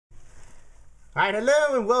Alright,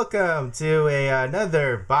 hello and welcome to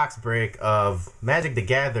another box break of Magic the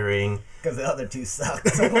Gathering. Because the other two suck,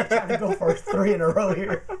 so I'm trying to go for 3 in a row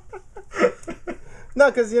here. No,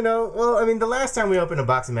 because, the last time we opened a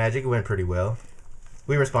box of Magic, it went pretty well.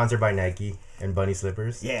 We were sponsored by Nike and Bunny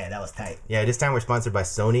Slippers. Yeah, that was tight. Yeah, this time we're sponsored by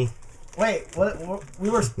Sony. Wait, what? We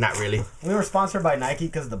were Not really. We were sponsored by Nike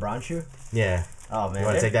because of the bronze shoe? Yeah. Oh, man. You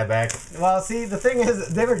want to take that back? Well, see, the thing is,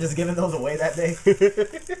 they were just giving those away that day.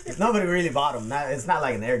 Nobody really bought them. It's not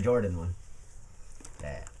like an Air Jordan one.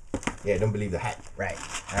 Yeah. Yeah, don't believe the hat. Right.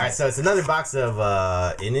 Alright, so it's another box of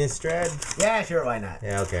Innistrad. Yeah, sure, why not?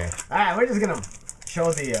 Yeah, okay. Alright, we're just gonna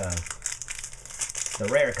show the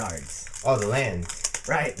rare cards. Oh, the lands.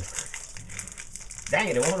 Right. Dang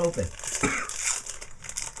it won't open.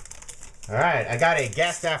 Alright, I got a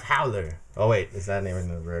Gastaff Howler. Oh, wait, is that name in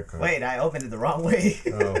the rare card? Wait, I opened it the wrong way.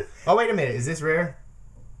 Oh, wait a minute, is this rare?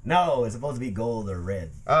 No, it's supposed to be gold or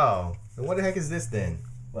red. Oh, then what the heck is this then?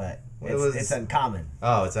 What? Well, it's uncommon.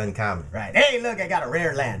 Oh, it's uncommon. Right. Hey, look, I got a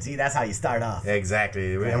rare land. See, that's how you start off.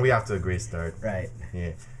 Exactly. Right. And we off to a great start. Right.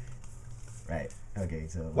 Yeah. Right. Okay,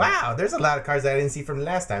 so... Wow, there's a lot of cards that I didn't see from the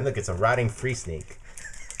last time. Look, it's a Rotting Free Snake.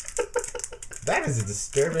 That is a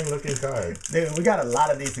disturbing looking card. Dude, we got a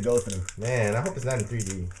lot of these to go through. Man, I hope it's not in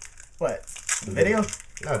 3D. What? The video?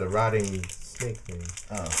 No, the Rotting Snake thing.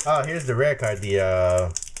 Oh. Oh, here's the rare card.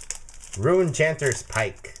 The Rune Chanter's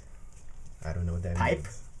Pike. I don't know what that Pipe?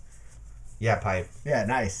 means. Yeah, pipe. Yeah,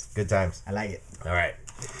 nice. Good times. I like it. All right.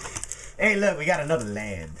 Hey, look, we got another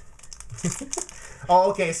land. Oh,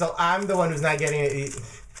 okay. So I'm the one who's not getting it.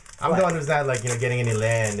 I'm the one who's not getting any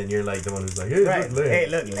land, and you're like the one who's like, hey, right. look, land. Hey,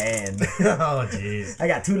 look, land. Oh, jeez. I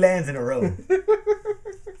got 2 lands in a row.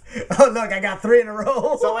 Oh, look, I got 3 in a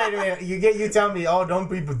row. So wait a minute. You tell me, oh, don't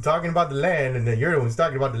be talking about the land, and then you're the one's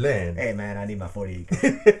talking about the land. Hey, man, I need my 40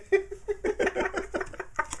 acres.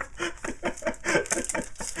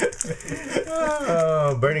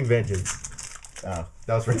 Oh, Burning Vengeance. Oh.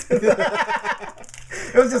 That was for...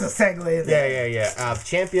 It was just a segue. Yeah.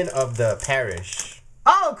 Champion of the Parish.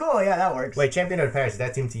 Oh, cool. Yeah, that works. Wait, Champion of the Parish, is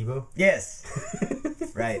that Tim Tebow? Yes.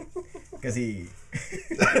 Right. Because he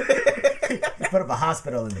put up a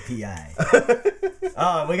hospital in the PI.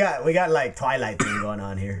 Oh, we got like Twilight thing going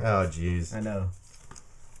on here. Oh, jeez. I know.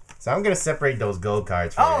 So I'm going to separate those gold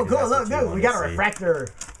cards for Oh, you, cool. Look, dude, we got a refractor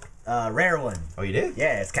rare one. Oh, you did?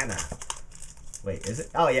 Yeah, it's kind of... Wait, is it?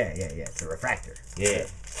 Oh, yeah. It's a refractor. Yeah.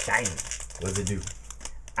 Shiny. What does it do?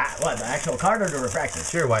 What, the actual card or the refractor?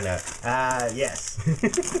 Sure, why not? Yes.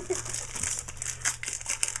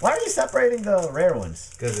 Why are you separating the rare ones?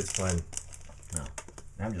 Because it's fun. No.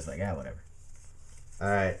 I'm just like, yeah, whatever.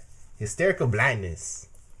 Alright. Hysterical Blindness.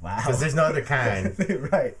 Wow. Because there's no other kind.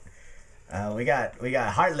 Right. We got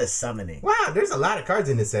Heartless Summoning. Wow, there's a lot of cards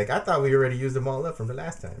in this deck. I thought we already used them all up from the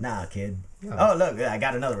last time. Nah, kid. No. Oh, look, I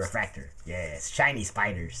got another refractor. Yes, shiny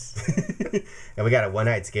spiders. And we got a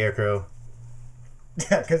One-Eyed Scarecrow.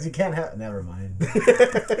 Yeah, because you can't have... Never mind.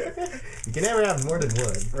 You can never have more than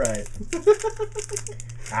one. Right.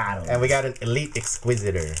 I don't know. And we got an Elite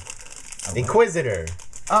Exquisitor. Inquisitor.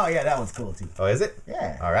 Oh, yeah, that one's cool, too. Oh, is it?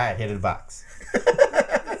 Yeah. Alright, hit in the box.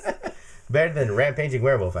 Better than Rampaging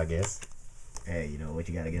Werewolf, I guess. Hey, you know what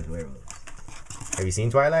you got against werewolves? Have you seen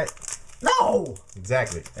Twilight? No!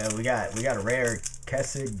 Exactly. We got a rare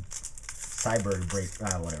Kessig Cyber Break...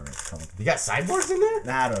 whatever it's called. You got sideboards in there?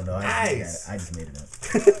 Nah, I don't know. Nice. I just made it up.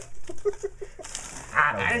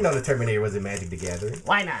 I didn't know the Terminator was in Magic the Gathering.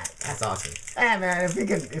 Why not? That's awesome. Hey, man, if he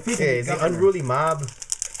can... Hey, is the Unruly Mob...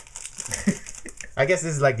 I guess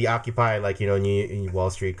this is like the Occupy, in Wall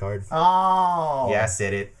Street card. Oh. Yeah, I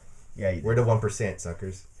said it. Yeah, We're the 1%,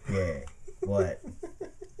 suckers. Yeah. What?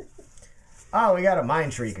 Oh, we got a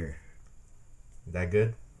Mind Shrieker. Is that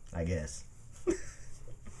good? I guess.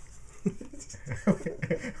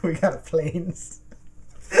 We got a Plains.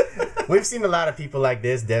 We've seen a lot of people like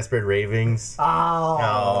this, Desperate Ravings.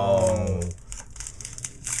 Oh.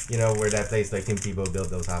 You know, where that place like Tim Tebow built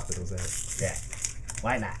those hospitals at. Yeah.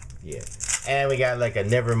 Why not? Yeah. And we got like a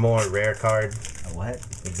Nevermore rare card. A what?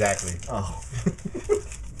 Exactly. Oh.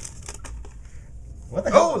 What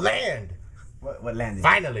the hell? Oh, land! What land is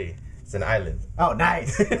Finally! It's an island. Oh,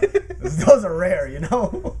 nice. Those are rare, you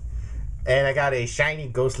know? And I got a Shiny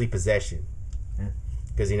Ghostly Possession.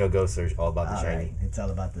 Because, ghosts are all about the shiny. Right. It's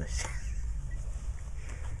all about the...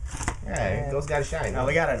 Yeah, ghosts got a shine. Oh,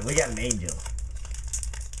 we got an Angel.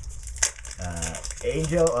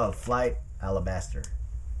 Angel of Flight Alabaster.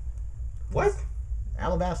 What?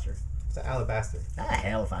 Alabaster. It's an alabaster. Ah,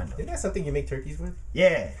 hell if I know. Isn't that something you make turkeys with?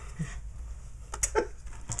 Yeah.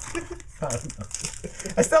 I don't know.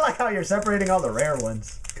 I still like how you're separating all the rare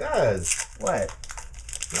ones. Cuz. What?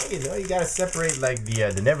 Well, you know, you gotta separate like the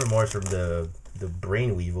Nevermores from the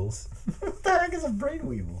Brain Weevils. What the heck is a brain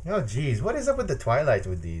weevil? Oh, jeez, what is up with the Twilights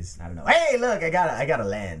with these? I don't know. Hey, look, I got a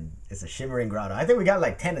land. It's a Shimmering Grotto. I think we got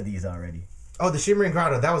like 10 of these already. Oh, the Shimmering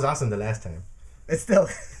Grotto. That was awesome the last time. It's still,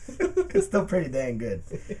 it's still pretty dang good.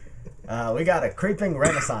 We got a Creeping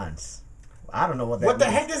Renaissance. I don't know what that What the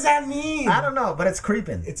means. heck does that mean? I don't know, but it's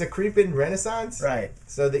creeping. It's a creeping Renaissance? Right.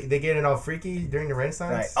 So they get it all freaky during the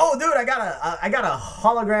Renaissance? Right. Oh, dude, I got a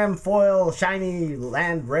hologram foil shiny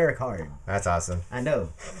land rare card. That's awesome. I know.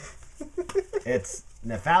 It's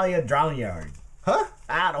Nephalia Drownyard. Huh?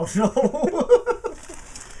 I don't know.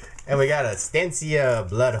 And we got a Stancia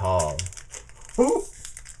Blood Hall. Who?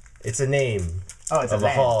 It's a name Oh, it's of a a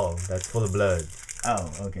land. hall that's full of blood.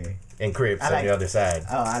 Oh, okay. And crypts I on like- the other side.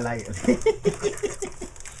 Oh, I like it.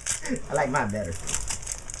 I like mine better.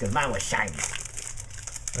 Because mine was shiny.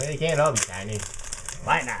 Well, you can't all be shiny.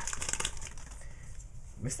 Why not?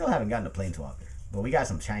 We still haven't gotten a Planeswalker. But we got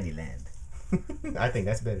some shiny land. I think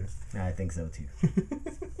that's better. I think so too.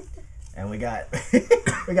 And we got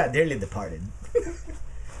we got Dearly Departed.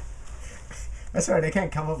 That's right, they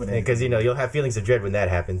can't come up with it. Because, you know, you'll have feelings of dread when that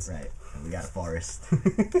happens. Right. And we got a forest.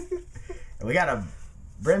 And we got a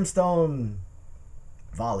Brimstone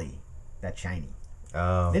Volley. That's shiny.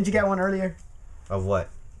 Oh. Didn't you get one earlier? Of what?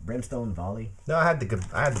 Brimstone Volley? No, I had the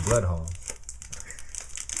Blood Hall.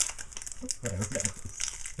 Whatever that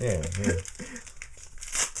is. Yeah.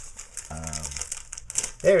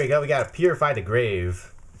 There we go. We got to Purify the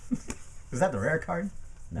Grave. Is that the rare card?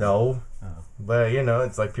 No. Oh. But, you know,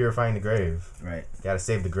 it's like purifying the grave. Right. Got to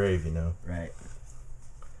save the grave, you know. Right.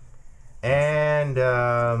 And,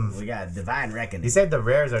 We got Divine Reckoning. you said the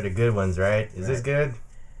rares are the good ones, right? Is this Right. good?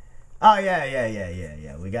 Oh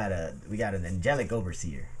yeah. We got an Angelic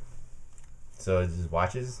Overseer. So it just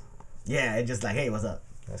watches? Yeah, it's just like, hey, what's up?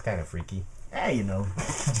 That's kind of freaky. Hey, you know.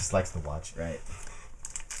 Just likes to watch. Right.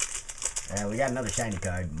 And we got another shiny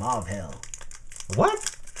card, Maw of Hell.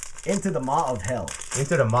 What? Into the Maw of Hell.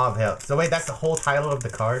 Into the Maw of Hell. So wait, that's the whole title of the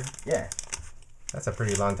card? Yeah. That's a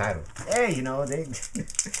pretty long title. Hey, you know,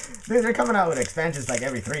 they're coming out with expansions like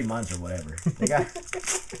every 3 months or whatever. They got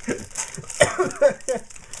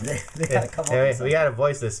they gotta come up with Anyway, something. we got a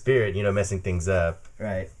Voiceless Spirit, you know, messing things up.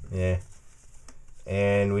 Right. Yeah.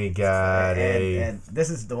 And we got And this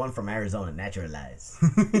is the one from Arizona, Naturalize.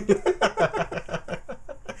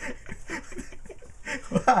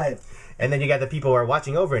 What? And then you got the people who are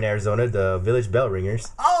watching over in Arizona, the Village Bell Ringers.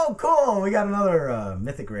 Oh, cool. We got another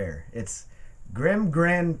mythic rare. It's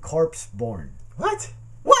Grim Corpse Born. What?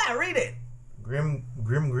 What? Read it.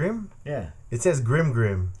 Grim? Yeah. It says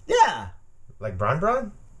Grim. Yeah. Like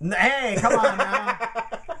Bron? Hey, come on now.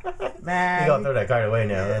 Man. You gotta throw that card away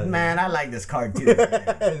now. Man, I like this card too.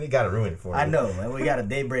 Man. You gotta ruin it for me. I know, and we got a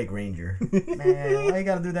Daybreak Ranger. Man, why you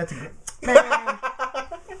gotta do that to Man,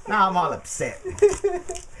 now I'm all upset.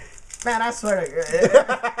 Man, I swear to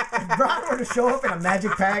if Bron were to show up in a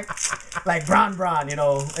magic pack, like Bron, you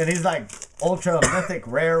know, and he's like ultra mythic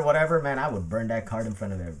rare, whatever, man, I would burn that card in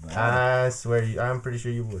front of everybody. I swear, I'm pretty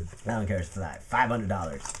sure you would. I don't care if it's like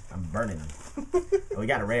 $500. I'm burning them. We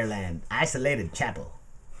got a rare land, Isolated Chapel.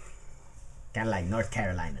 Kind of like North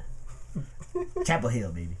Carolina. Chapel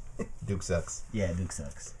Hill, baby. Duke sucks. Yeah, Duke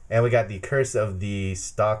sucks. And we got the Curse of the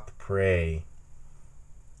Stalked Prey.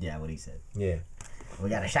 Yeah, what he said. Yeah. We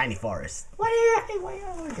got a shiny forest. Why you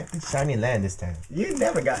got the shiny land this time? You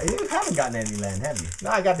haven't gotten any land, have you? No,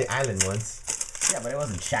 I got the island once. Yeah, but it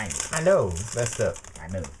wasn't shiny. I know. It's messed up. I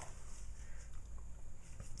know.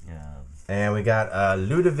 And we got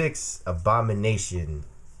Ludovic's Abomination.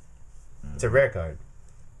 It's a rare card.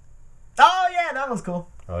 Oh yeah, that one's cool.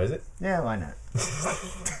 Oh, is it? Yeah, why not?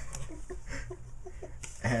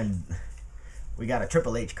 And we got a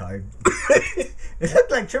Triple H card. It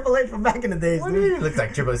looked like Triple H from back in the days, What do you dude. mean it looks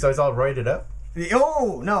like triple? So it's all roided up?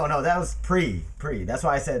 Oh no, that was pre. That's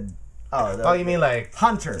why I said. Oh, You mean like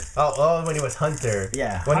Hunter? Oh, when he was Hunter.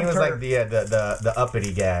 Yeah, When he was Hunter. like the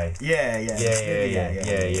uppity guy. Yeah,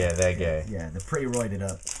 That guy. Yeah, the pre-roided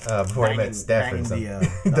up. Before he met Steph and banging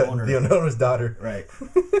something. the owner. the owner's daughter. Right.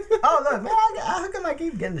 Oh look, man, how come I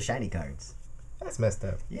keep getting the shiny cards? That's messed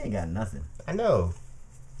up. You ain't got nothing. I know.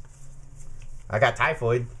 I got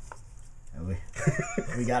typhoid. And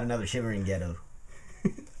we got another Shimmering Ghetto.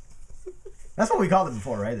 That's what we called it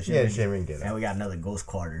before, right? The Yeah, the Shimmering Ghetto. And we got another Ghost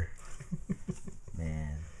Quarter.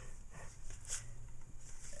 Man.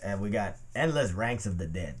 And we got Endless Ranks of the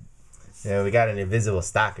Dead. Yeah, we got an Invisible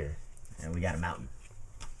Stalker. And we got a Mountain.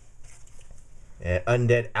 And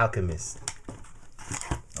Undead Alchemist.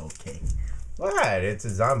 Okay. What? It's a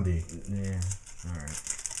zombie. Yeah. Alright.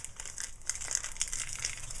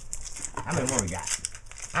 How many more we got?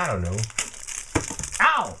 I don't know.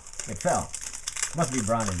 Ow! It fell. Must be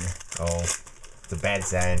Braun in there. Oh, it's a bad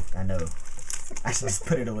sign. I know. I should just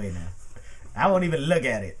put it away now. I won't even look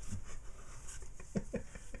at it.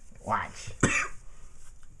 Watch.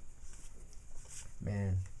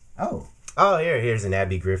 Man. Oh. Oh, here's an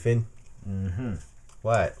Abby Griffin. Mm-hmm.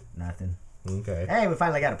 What? Nothing. Okay. Hey, we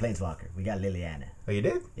finally got a Planeswalker. We got Liliana. Oh, you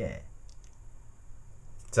did? Yeah.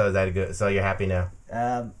 So is that good? So you're happy now?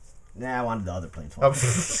 Nah, I wanted the other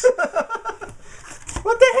Planeswalker.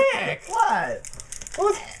 What the heck? What?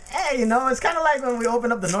 Hey, you know, it's kind of like when we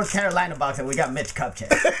opened up the North Carolina box and we got Mitch Kupchak.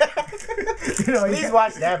 Please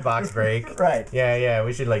watch that box break. Right. Yeah.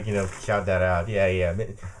 We should shout that out. Yeah.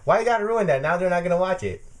 Why you gotta ruin that? Now they're not gonna watch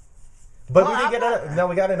it. But we did get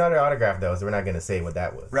we got another autograph though, so we're not gonna say what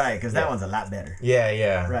that was. Right, because that one's a lot better.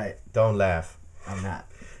 Yeah. Right. Don't laugh. I'm not.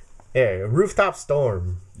 Yeah, Rooftop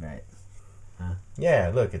Storm. Right. Huh?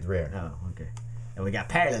 Yeah, look, it's rare. Oh, okay. And we got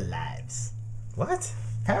Parallel Lives. What?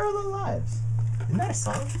 Parallel Lives. Isn't that a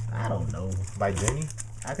song? I don't know. By Journey?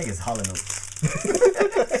 I think it's Hall & Oates.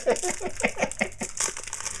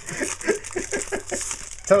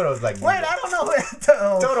 Toto's like... Wait, I don't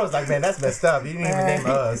know. Toto's like, man, that's messed up. You didn't even name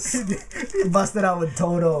us. He busted out with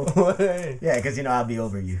Toto. Yeah, because, I'll be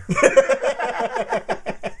over you.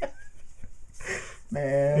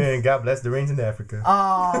 Man. And God bless the rains in Africa.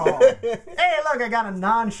 Oh. Hey, look, I got a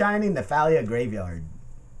non-shiny Nephalia graveyard.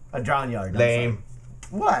 A drawn yard. Lame.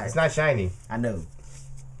 What? It's not shiny. I know.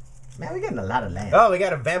 Man, we're getting a lot of land. Oh, we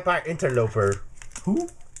got a Vampire Interloper. Who?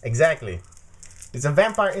 Exactly. It's a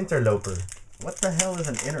Vampire Interloper. What the hell is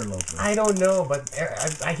an interloper? I don't know, but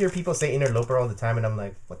I hear people say interloper all the time, and I'm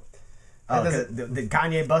like, what? Oh, did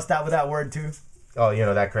Kanye bust out with that word too? Oh,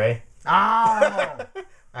 that cray? Oh!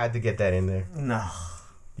 I had to get that in there. No.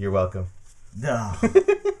 You're welcome. No.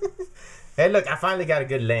 Hey, look, I finally got a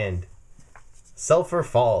good land. Sulphur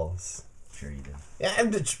Falls. Sure you did.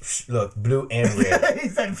 Yeah, look, blue and red. He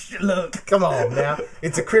said, look. Come on now.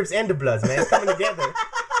 It's the Crips and the Bloods, man. It's coming together.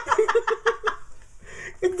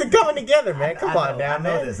 It's coming together, man. Come on now, man.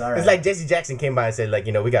 I know this. All right. It's like Jesse Jackson came by and said,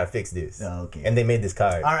 we got to fix this. Oh, okay. And they made this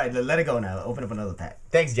card. All right, let it go now. Open up another pack.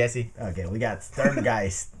 Thanks, Jesse. Okay, we got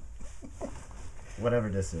Sturmgeist. Whatever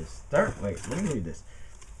this is. Wait, let me read this.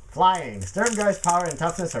 Flying. Sturmgeist power and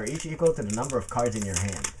toughness are each equal to the number of cards in your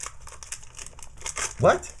hand.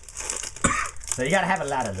 What? So you gotta have a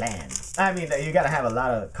lot of land. I mean, you gotta have a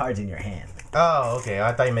lot of cards in your hand. Oh, okay.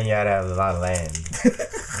 I thought you meant you had to have a lot of land.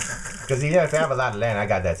 Because if I have a lot of land, I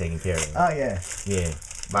got that taken care of. Oh, yeah. Yeah.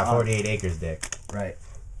 My 48 acres deck. Right.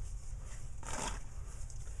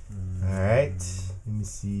 Alright. Let me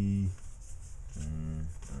see.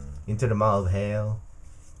 Into the Maw of Hail.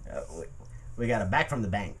 We got a Back from the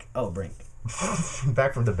Bank. Oh, Brink.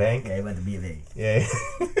 Back from the bank? Yeah, he went to B of A. Yeah.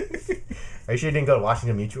 Are you sure you didn't go to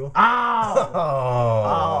Washington Mutual? Oh!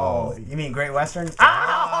 Oh. You mean Great Western?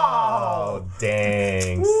 Oh,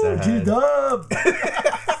 dang, son. G-Dub!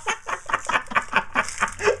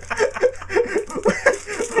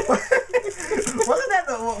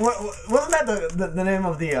 Wasn't that the name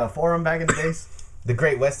of the forum back in the days? The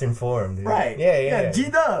Great Western Forum, dude. Right. Yeah.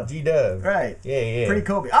 G-Dub. G-Dub. Right. Yeah.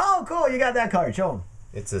 Pre-Kobe. Oh, cool. You got that card. Show him.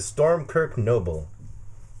 It's a Stormkirk Noble.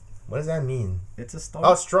 What does that mean? It's a Storm.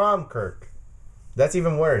 Oh, Stromkirk. That's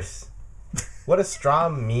even worse. What does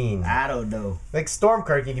Strom mean? I don't know. Like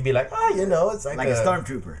Stormkirk, you could be like, it's like a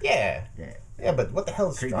stormtrooper. Yeah. Yeah, but what the hell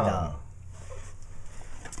is Creepy Strom? dog.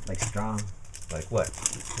 Like strong. Like what?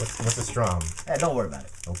 What's a Strom? Hey, don't worry about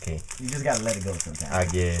it. Okay. You just gotta let it go sometimes. I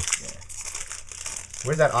guess. Yeah.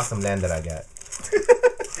 Where's that awesome land that I got?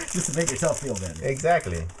 Just to make yourself feel better.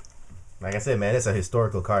 Exactly. Like I said, man, it's a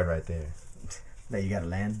historical card right there. That you gotta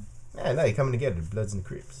land? Yeah, no, you're coming together, the Bloods and the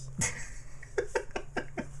Crips.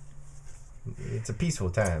 It's a peaceful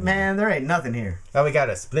time. Man, there ain't nothing here. Oh, we got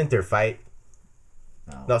a Splinter Fight.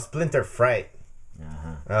 Oh. No, Splinter Fright.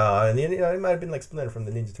 Uh-huh. Oh, and it might have been like Splinter from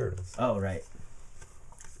the Ninja Turtles. Oh, right.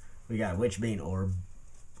 We got Witchbane Orb.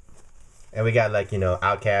 And we got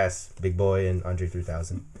Outcast, Big Boy, and Andre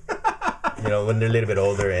 3000. When they're a little bit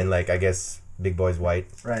older and I guess Big Boy's white.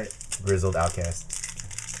 Right. Grizzled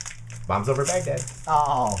Outcast. Bombs Over Baghdad.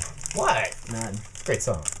 Oh. What? None. Great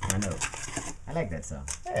song. I know. I like that song.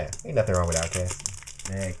 Yeah, ain't nothing wrong with Outcast.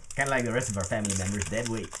 Yeah, kind of like the rest of our family members, dead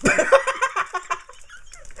weight.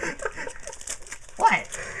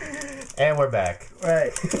 What? And we're back.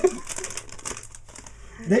 Right.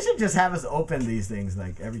 They should just have us open these things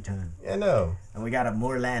every time. Yeah, no. And we got a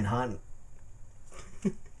Moorland Hunt.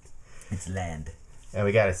 It's land. And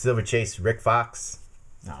we got a Silver Chase Rick Fox.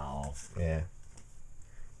 Oh. Yeah.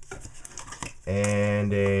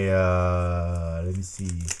 And a let me see.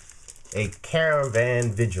 a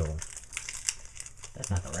Caravan Vigil. That's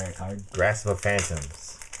not the rare card. Grasp of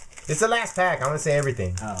Phantoms. It's the last pack. I'm gonna say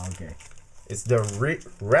everything. Oh, okay. It's the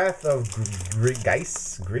Wrath of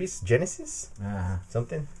Greece Genesis.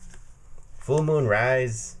 Something. Full Moon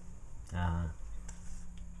Rise.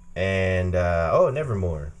 And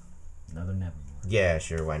Nevermore. Another Nevermore. Yeah,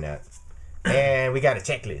 sure. Why not? And we got a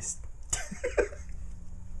checklist.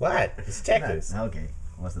 What? It's a checklist. Okay.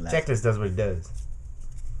 What's the last? Checklist does what it does.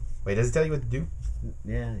 Wait, does it tell you what to do?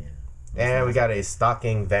 Yeah. And we got a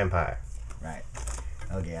Stalking Vampire. Right.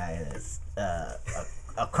 Okay.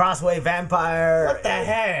 A Crossway Vampire. What the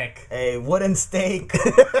heck? A Wooden Stake.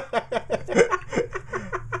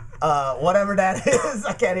 Whatever that is.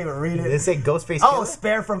 I can't even read it. Did it say Ghostface? Oh,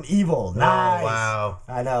 Spare from Evil. Nice. Oh, wow.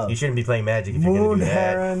 I know. You shouldn't be playing Magic if you're going to do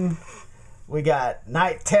that. Heron. We got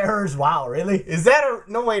Night Terrors. Wow, really? Is that a...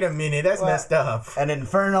 No, wait a minute. That's messed up. An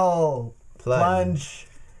Infernal Plunge.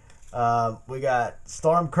 We got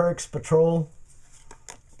Stormkirk's Patrol.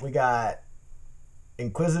 We got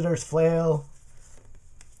Inquisitor's Flail.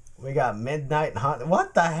 We got Midnight Hunt.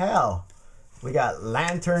 What the hell? We got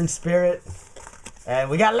Lantern Spirit.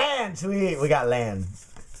 And we got land. We got land.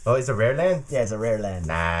 Oh, it's a rare land? Yeah, it's a rare land.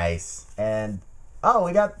 Nice. And,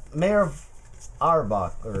 we got Mayor of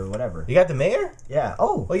Arbok or whatever. You got the Mayor? Yeah.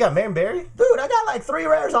 Oh, you got Mayor and Barry? Dude, I got like 3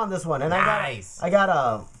 rares on this one. And nice. I got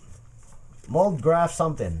a Mold Graph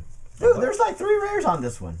something. Dude, there's like 3 rares on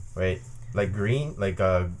this one. Wait, like green? Like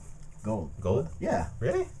gold. Gold? Yeah.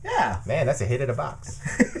 Really? Yeah. Man, that's a hit of the box.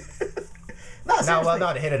 No, seriously.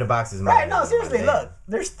 No, the hit of the box is mine. Right, no, seriously, look.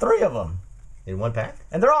 There's 3 of them. In one pack?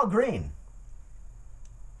 And they're all green.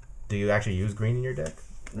 Do you actually use green in your deck?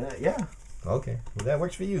 Yeah. Okay. Well, that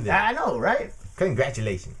works for you then. I know, right?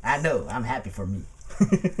 Congratulations. I know. I'm happy for me.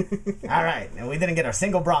 All right. And we didn't get our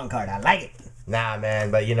single Brawn card. I like it. Nah,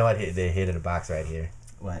 man. But you know what? The hit of the box right here.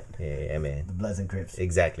 What? Yeah, man. The Bloods and Crips.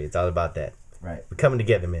 Exactly. It's all about that. Right. We're coming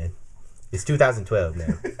together, man. It's 2012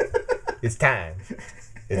 now. It's time.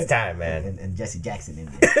 It's time, man. And Jesse Jackson in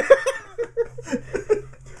there.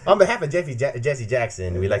 On behalf of Jesse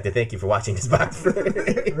Jackson, we'd like to thank you for watching this box.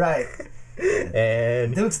 Right.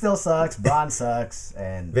 And Duke still sucks. Braun sucks.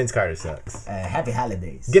 And Vince Carter sucks. Happy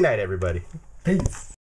holidays. Good night, everybody. Peace.